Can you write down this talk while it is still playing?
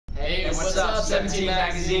what's up, 17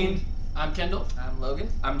 Magazine? I'm Kendall. I'm Logan.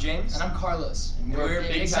 I'm James. And I'm Carlos. And we're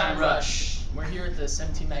Big Time Rush. We're here at the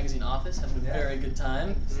 17 Magazine office having a very good time.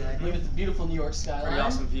 Exactly. Looking at the beautiful New York skyline. Pretty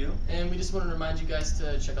awesome view. And we just want to remind you guys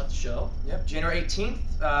to check out the show. Yep, January 18th.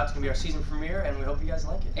 It's going to be our season premiere, and we hope you guys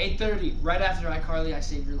like it. 8:30, right after iCarly, I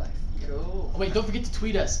Saved Your Life. Cool. Oh, wait, don't forget to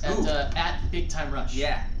tweet us at Big Time Rush.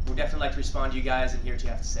 Yeah, we'd definitely like to respond to you guys and hear what you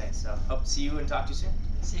have to say. So hope to see you and talk to you soon.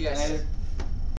 See you guys. Later.